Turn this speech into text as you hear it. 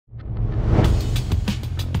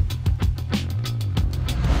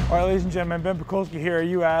All right, ladies and gentlemen, Ben Pakulski here.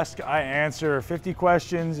 You ask, I answer. 50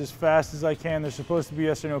 questions as fast as I can. They're supposed to be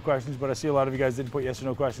yes or no questions, but I see a lot of you guys didn't put yes or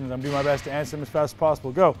no questions. I'm doing my best to answer them as fast as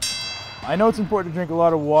possible. Go. I know it's important to drink a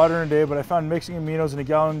lot of water in a day, but I found mixing aminos in a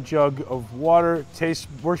gallon jug of water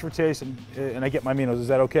works for taste, and I get my aminos. Is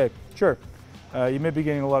that okay? Sure. You may be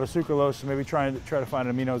getting a lot of sucralose, so maybe try to find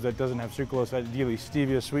aminos that doesn't have sucralose, ideally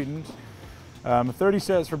stevia sweetened. 30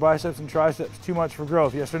 sets for biceps and triceps, too much for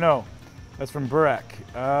growth, yes or no? That's from Burak.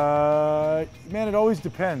 Man, it always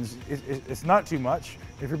depends. It's not too much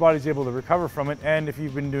if your body's able to recover from it and if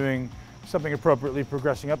you've been doing something appropriately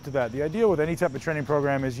progressing up to that. The idea with any type of training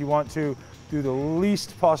program is you want to do the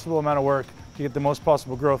least possible amount of work to get the most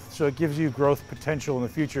possible growth, so it gives you growth potential in the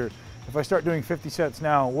future. If I start doing 50 sets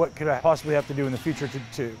now, what could I possibly have to do in the future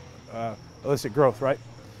to elicit growth, right?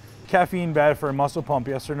 Caffeine bad for a muscle pump,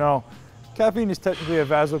 yes or no? Caffeine is technically a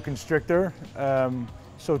vasoconstrictor.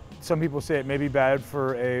 So some people say it may be bad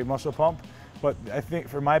for a muscle pump, but I think,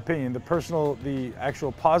 for my opinion, the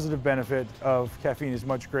actual positive benefit of caffeine is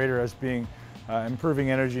much greater as being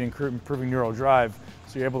improving energy and improving neural drive.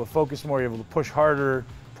 So you're able to focus more, you're able to push harder,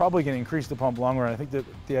 probably going to increase the pump long run. I think that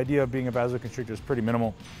the idea of being a vasoconstrictor is pretty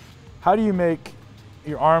minimal. How do you make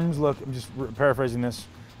your arms look, I'm just paraphrasing this,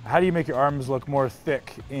 how do you make your arms look more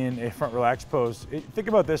thick in a front relaxed pose? Think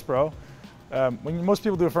about this, bro. When most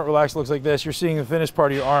people do a front relax, it looks like this. You're seeing the thinnest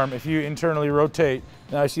part of your arm. If you internally rotate,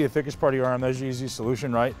 now I see the thickest part of your arm. That's your easy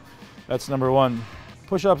solution, right? That's number one.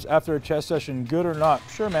 Push-ups after a chest session, good or not?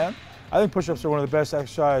 Sure, man. I think push-ups are one of the best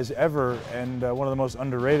exercises ever and one of the most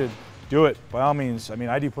underrated. Do it, by all means. I mean,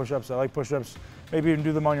 I do push-ups. I like push-ups. Maybe even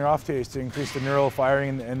do them on your off days to increase the neural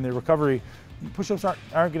firing and the recovery. Push-ups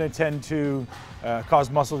aren't going to tend to cause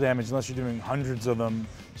muscle damage unless you're doing hundreds of them.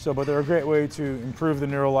 But they're a great way to improve the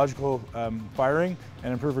neurological firing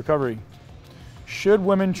and improve recovery. Should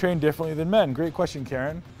women train differently than men? Great question,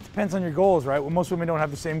 Karen. Depends on your goals, right? Well, most women don't have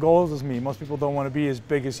the same goals as me. Most people don't want to be as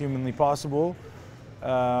big as humanly possible.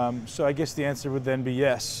 So I guess the answer would then be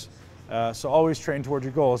yes. So always train towards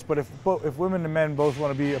your goals. But if women and men both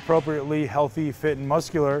want to be appropriately healthy, fit, and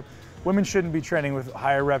muscular, women shouldn't be training with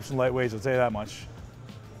higher reps and light weights, I'll tell you that much.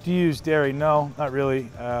 Do you use dairy? No, not really.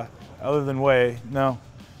 Other than whey, no.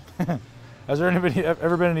 Has there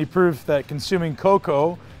ever been any proof that consuming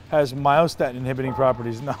cocoa has myostatin inhibiting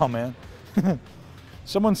properties? No, man.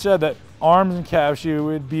 Someone said that arms and calves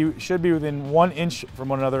should be within 1 inch from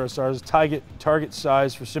one another as far as target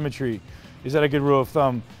size for symmetry. Is that a good rule of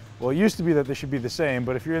thumb? Well, it used to be that they should be the same,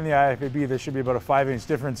 but if you're in the IFBB, there should be about a 5-inch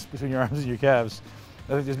difference between your arms and your calves.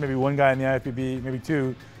 I think there's maybe one guy in the IFBB, maybe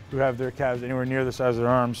two, who have their calves anywhere near the size of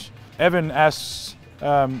their arms. Evan asks,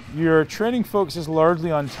 your training focuses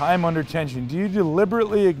largely on time under tension. Do you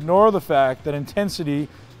deliberately ignore the fact that intensity,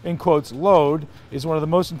 in quotes, load, is one of the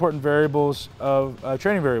most important variables of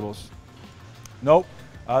training variables? Nope.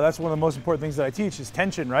 That's one of the most important things that I teach is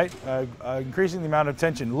tension, right? Increasing the amount of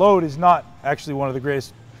tension. Load is not actually one of the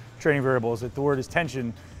greatest training variables. If the word is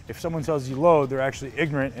tension, if someone tells you load, they're actually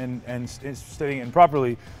ignorant and stating it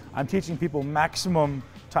improperly. I'm teaching people maximum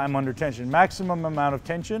time under tension, maximum amount of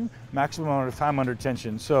tension, maximum amount of time under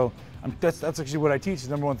tension. So that's actually what I teach. The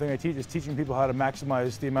number one thing I teach is teaching people how to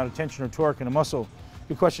maximize the amount of tension or torque in a muscle.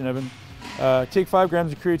 Good question, Evan. Take 5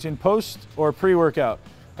 grams of creatine post or pre-workout.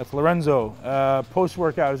 That's Lorenzo.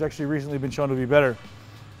 Post-workout has actually recently been shown to be better.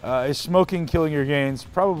 Is smoking killing your gains?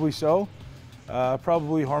 Probably so.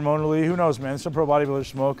 Probably hormonally. Who knows, man? Some pro bodybuilders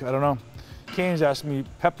smoke. I don't know. Kane's asked me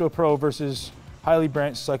Pepto-Pro versus highly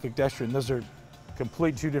branched cyclic dextrin. Those are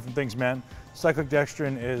complete 2 different things, man. Cyclic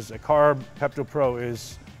dextrin is a carb. Pepto-Pro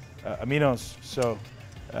is aminos. So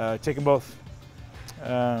take them both.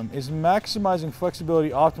 Is maximizing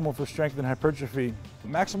flexibility optimal for strength and hypertrophy?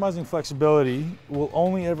 Maximizing flexibility will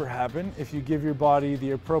only ever happen if you give your body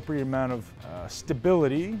the appropriate amount of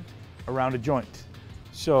stability around a joint.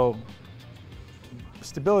 So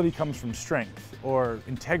stability comes from strength or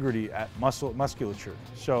integrity at musculature.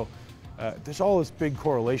 So there's all this big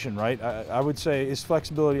correlation, right? I would say, is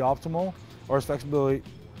flexibility optimal, or is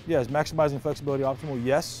maximizing flexibility optimal?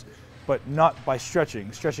 Yes, but not by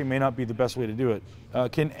stretching. Stretching may not be the best way to do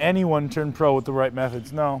it. Can anyone turn pro with the right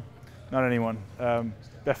methods? No, not anyone.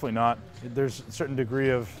 Definitely not. There's a certain degree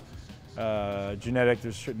of genetic,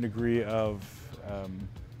 there's a certain degree of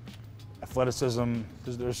athleticism.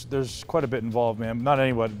 There's quite a bit involved, man. Not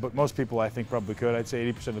anyone, but most people I think probably could. I'd say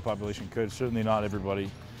 80% of the population could, certainly not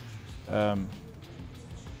everybody.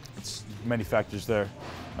 It's many factors there.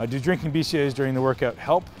 Do drinking BCAAs during the workout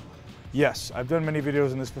help? Yes, I've done many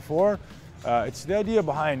videos on this before. It's the idea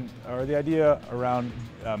behind, or the idea around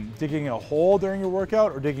digging a hole during your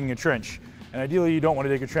workout or digging a trench. And ideally, you don't want to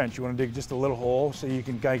dig a trench. You want to dig just a little hole so you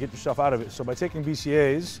can kind of get yourself out of it. So by taking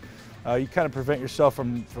BCAAs, you kind of prevent yourself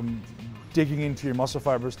from digging into your muscle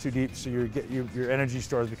fibers too deep, so your energy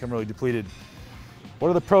stores become really depleted. What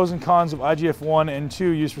are the pros and cons of IGF-1 and 2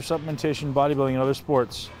 used for supplementation, bodybuilding, and other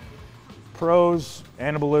sports? Pros,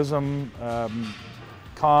 anabolism,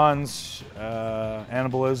 cons,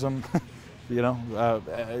 anabolism. You know,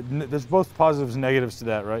 there's both positives and negatives to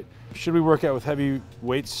that, right? Should we work out with heavy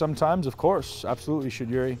weights sometimes? Of course, absolutely should,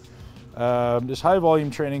 Yuri. Does high volume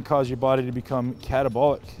training cause your body to become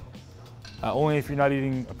catabolic? Only if you're not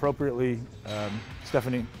eating appropriately,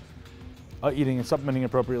 Stephanie. Eating and supplementing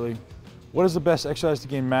appropriately. What is the best exercise to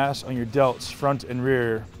gain mass on your delts, front and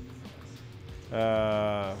rear?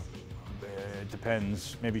 It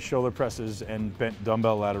depends. Maybe shoulder presses and bent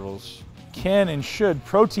dumbbell laterals. Can and should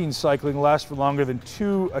protein cycling last for longer than a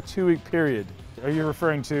 2-week period? Are you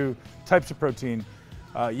referring to types of protein?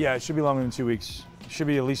 Yeah, it should be longer than 2 weeks. It should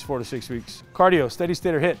be at least 4 to 6 weeks. Cardio, steady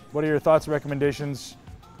state or HIIT? What are your thoughts and recommendations?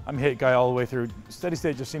 I'm a HIIT guy all the way through. Steady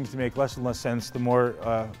state just seems to make less and less sense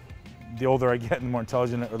the older I get and the more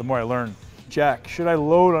intelligent, or the more I learn. Jack, should I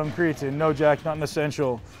load on creatine? No, Jack, not an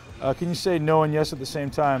essential. Can you say no and yes at the same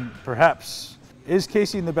time? Perhaps. Is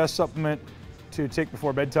casein the best supplement to take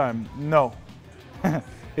before bedtime? No.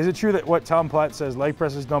 Is it true that what Tom Platt says, leg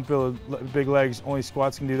presses don't build big legs, only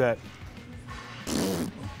squats can do that?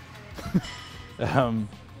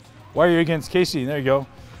 Why are you against casein? There you go.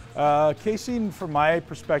 Casein, from my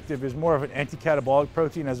perspective, is more of an anti-catabolic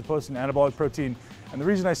protein as opposed to an anabolic protein. And the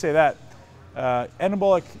reason I say that,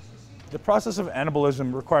 the process of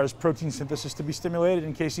anabolism requires protein synthesis to be stimulated,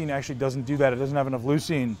 and casein actually doesn't do that. It doesn't have enough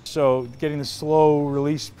leucine. So getting the slow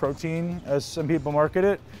release protein, as some people market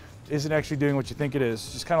it, isn't actually doing what you think it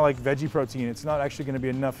is. It's kind of like veggie protein. It's not actually going to be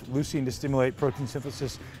enough leucine to stimulate protein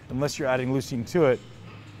synthesis unless you're adding leucine to it.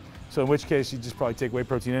 So in which case, you just probably take whey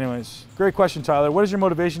protein anyways. Great question, Tyler. What is your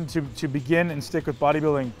motivation to begin and stick with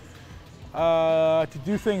bodybuilding? To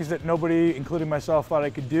do things that nobody, including myself, thought I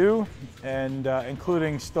could do, and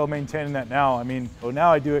including still maintaining that now. I mean,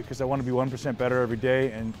 now I do it because I want to be 1% better every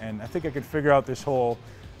day, and I think I could figure out this whole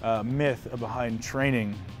myth behind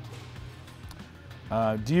training.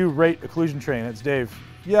 Do you rate occlusion training? That's Dave.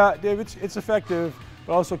 Yeah, Dave, it's effective,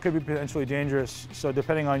 but also could be potentially dangerous. So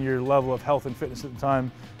depending on your level of health and fitness at the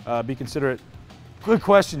time, be considerate. Good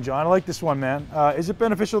question, John. I like this one, man. Is it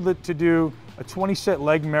beneficial to do a 20-set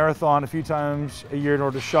leg marathon a few times a year in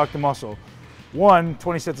order to shock the muscle?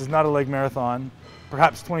 20 sets is not a leg marathon.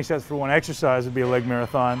 Perhaps 20 sets for one exercise would be a leg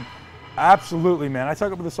marathon. Absolutely, man. I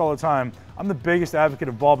talk about this all the time. I'm the biggest advocate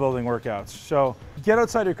of ball building workouts. So get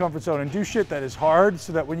outside your comfort zone and do shit that is hard,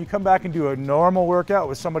 so that when you come back and do a normal workout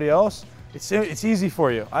with somebody else, it's easy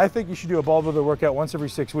for you. I think you should do a ball builder workout once every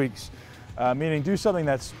 6 weeks. Meaning do something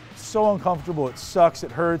that's so uncomfortable, it sucks,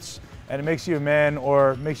 it hurts, and it makes you a man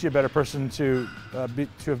or makes you a better person to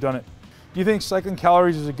have done it. Do you think cycling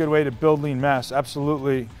calories is a good way to build lean mass?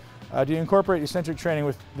 Absolutely. Do you incorporate eccentric training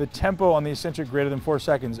with the tempo on the eccentric greater than 4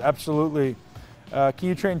 seconds? Absolutely. Can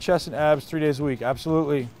you train chest and abs 3 days a week?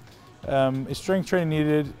 Absolutely. Is strength training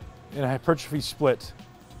needed in a hypertrophy split?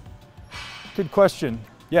 Good question.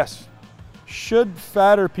 Yes. Should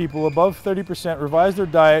fatter people above 30% revise their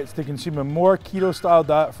diets to consume a more keto-style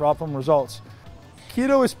diet for optimal results?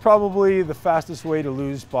 Keto is probably the fastest way to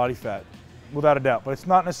lose body fat, without a doubt, but it's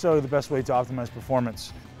not necessarily the best way to optimize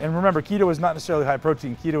performance. And remember, keto is not necessarily high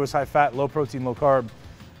protein. Keto is high fat, low protein, low carb.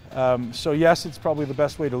 So yes, it's probably the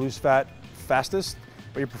best way to lose fat fastest,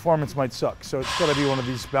 but your performance might suck. So it's got to be one of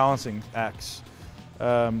these balancing acts.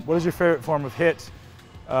 What is your favorite form of HIIT?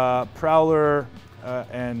 Prowler,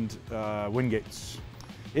 and Wingates.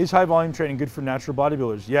 Is high volume training good for natural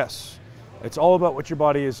bodybuilders? Yes. It's all about what your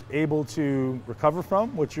body is able to recover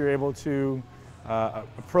from, what you're able to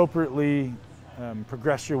appropriately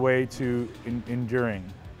progress your way to enduring.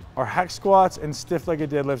 Are hack squats and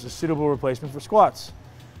stiff-legged deadlifts a suitable replacement for squats?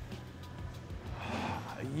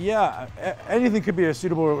 Yeah, anything could be a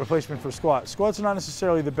suitable replacement for squats. Squats are not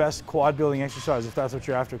necessarily the best quad building exercise if that's what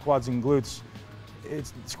you're after, quads and glutes.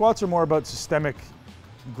 Squats are more about systemic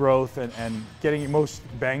growth and getting most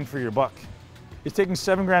bang for your buck. Is taking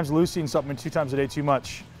 7 grams of leucine supplement 2 times a day too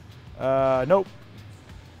much? Nope.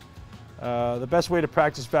 The best way to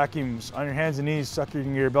practice vacuums: on your hands and knees,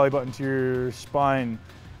 sucking your belly button to your spine.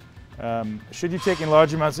 Should you take in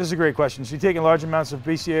large amounts? This is a great question. Should you take in large amounts of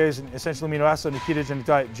BCAAs and essential amino acids on a ketogenic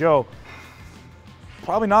diet? Joe,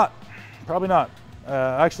 probably not. Probably not.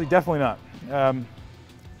 Actually, definitely not.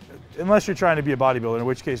 Unless you're trying to be a bodybuilder, in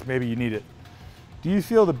which case maybe you need it. Do you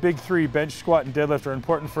feel the big 3, bench, squat, and deadlift, are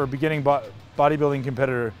important for a beginning bodybuilding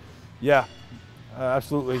competitor? Yeah,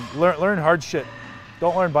 Absolutely. Learn hard shit.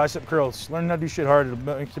 Don't learn bicep curls. Learn how to do shit hard. It'll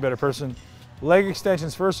make you a better person. Leg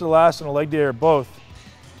extensions first or last and a leg day or both.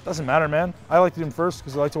 Doesn't matter, man. I like to do them first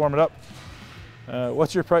because I like to warm it up.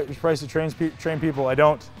 What's your price to train people? I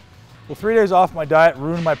don't. Will 3 days off my diet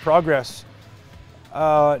ruin my progress?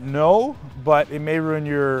 No, but it may ruin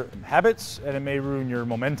your habits and it may ruin your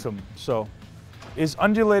momentum. So, is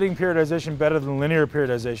undulating periodization better than linear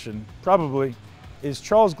periodization? Probably. Is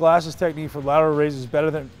Charles Glass's technique for lateral raises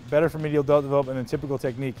better for medial delt development than typical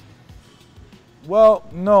technique? Well,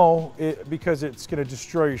 no, because it's going to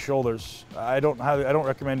destroy your shoulders. I don't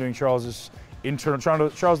recommend doing Charles's internal.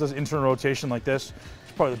 Charles does internal rotation like this.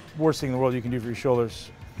 It's probably the worst thing in the world you can do for your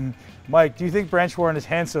shoulders. Mike, do you think Branch Warren is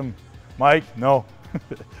handsome? Mike, no.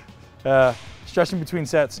 Stretching between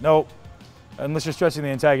sets, no. Unless you're stretching the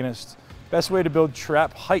antagonist. Best way to build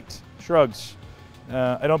trap height? Shrugs.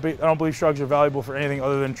 I don't believe shrugs are valuable for anything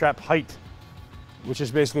other than trap height, which is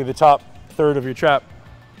basically the top third of your trap.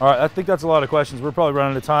 All right, I think that's a lot of questions. We're probably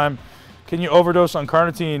running out of time. Can you overdose on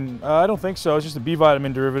carnitine? I don't think so. It's just a B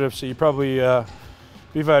vitamin derivative, so you probably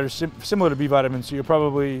B vitamin similar to B vitamin, so you'll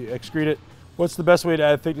probably excrete it. What's the best way to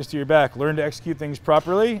add thickness to your back? Learn to execute things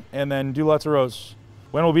properly and then do lots of rows.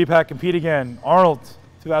 When will BPAC compete again? Arnold,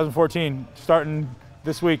 2014, starting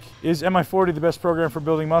this week. Is Mi40 the best program for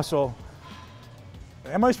building muscle?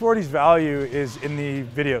 Mi40's value is in the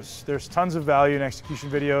videos. There's tons of value in execution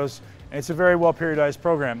videos, and it's a very well periodized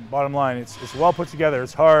program. Bottom line, it's well put together.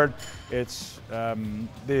 It's hard. The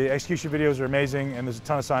execution videos are amazing, and there's a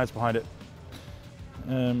ton of science behind it.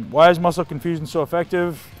 Why is muscle confusion so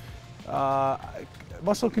effective?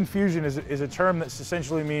 Muscle confusion is a term that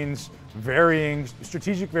essentially means varying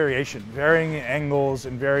strategic variation, varying angles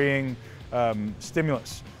and varying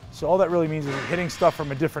stimulus. So all that really means is hitting stuff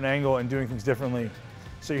from a different angle and doing things differently.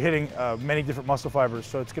 So you're hitting many different muscle fibers,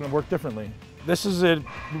 so it's going to work differently. This is a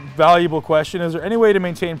valuable question. Is there any way to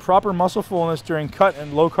maintain proper muscle fullness during cut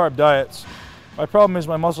and low carb diets? My problem is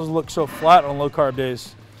my muscles look so flat on low carb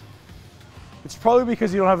days. It's probably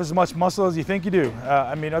because you don't have as much muscle as you think you do.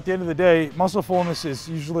 I mean, at the end of the day, muscle fullness is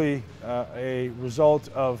usually a result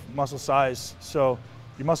of muscle size. So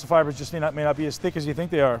your muscle fibers just may not be as thick as you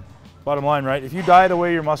think they are. Bottom line, right? If you diet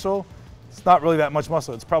away your muscle, it's not really that much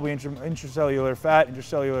muscle. It's probably intracellular fat,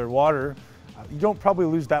 intracellular water. You don't probably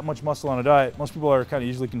lose that much muscle on a diet. Most people are kind of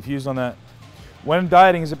usually confused on that. When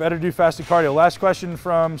dieting, is it better to do fasted cardio? Last question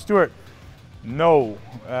from Stuart. No,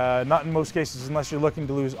 not in most cases unless you're looking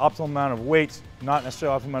to lose optimal amount of weight, not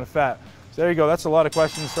necessarily optimal amount of fat. So there you go, that's a lot of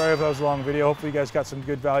questions. Sorry if that was a long video. Hopefully you guys got some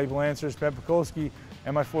good, valuable answers. Pakulski,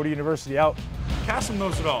 Mi40 University out. Cassim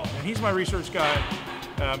knows it all, and he's my research guy.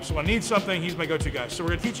 So when I need something, he's my go-to guy. So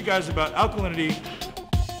we're gonna teach you guys about alkalinity,